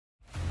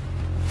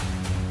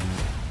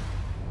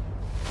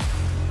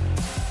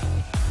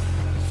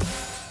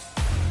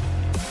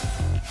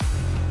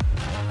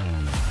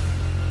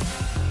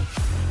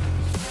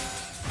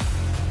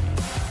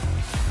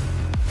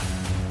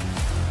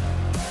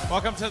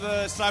Welcome to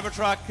the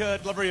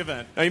Cybertruck delivery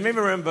event. Now, you may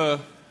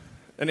remember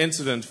an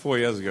incident 4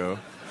 years ago.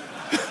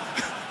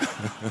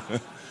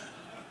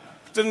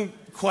 Didn't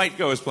quite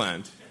go as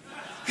planned.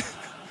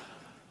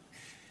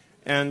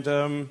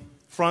 And,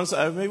 Franz,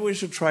 maybe we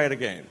should try it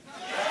again.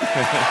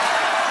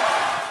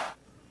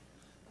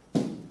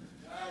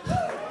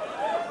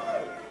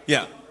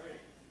 Yeah,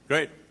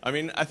 great. I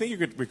mean, I think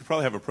we could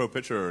probably have a pro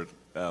picture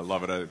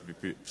of it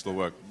if it still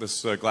work.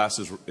 This glass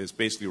is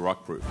basically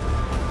rock-proof.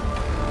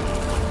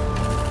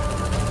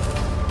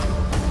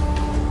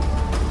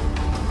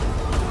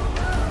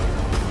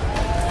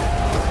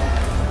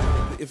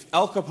 If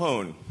Al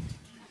Capone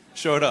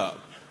showed up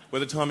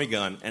with a Tommy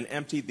gun and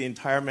emptied the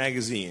entire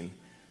magazine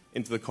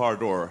into the car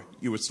door,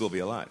 you would still be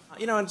alive.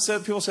 You know, and so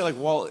people say, like,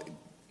 well,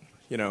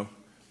 you know,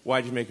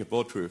 why'd you make it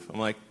bulletproof? I'm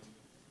like,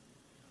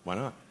 why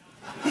not?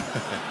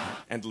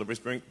 And deliveries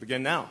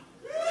begin now.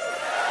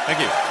 Thank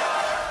you.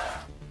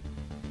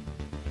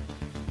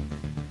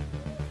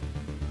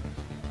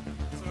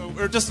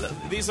 So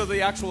these are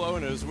the actual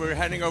owners. We're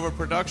handing over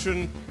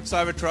production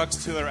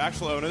Cybertrucks to their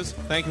actual owners.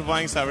 Thank you for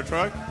buying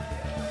Cybertruck.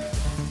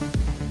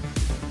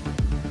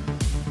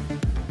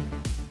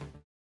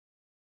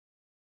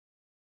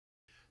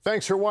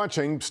 Thanks for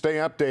watching. Stay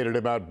updated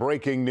about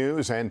breaking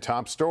news and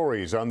top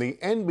stories on the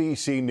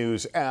NBC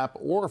News app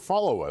or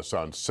follow us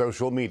on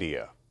social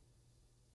media.